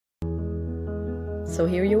So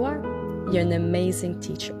here you are. You're an amazing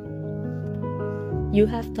teacher. You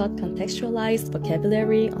have taught contextualized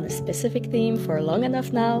vocabulary on a specific theme for long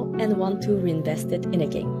enough now and want to reinvest it in a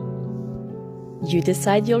game. You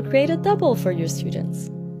decide you'll create a Dobble for your students.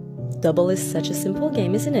 Dobble is such a simple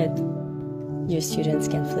game, isn't it? Your students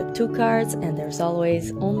can flip 2 cards and there's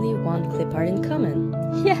always only one clipart in common.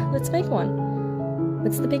 Yeah, let's make one.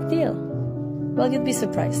 What's the big deal? Well, you'd be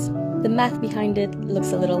surprised. The math behind it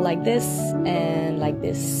looks a little like this and like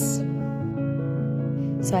this.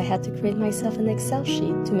 So I had to create myself an Excel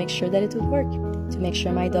sheet to make sure that it would work, to make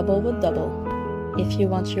sure my Dobble would double. If you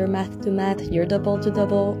want your math to math, your Dobble to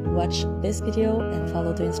double, watch this video and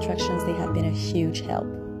follow the instructions. They have been a huge help.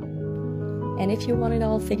 And if you want it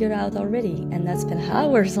all figured out already and not spend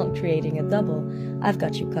hours on creating a Dobble, I've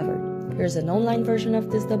got you covered. Here's an online version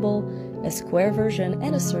of this Dobble, a square version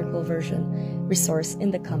and a circle version. Resource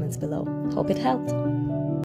in the comments below. Hope it helped.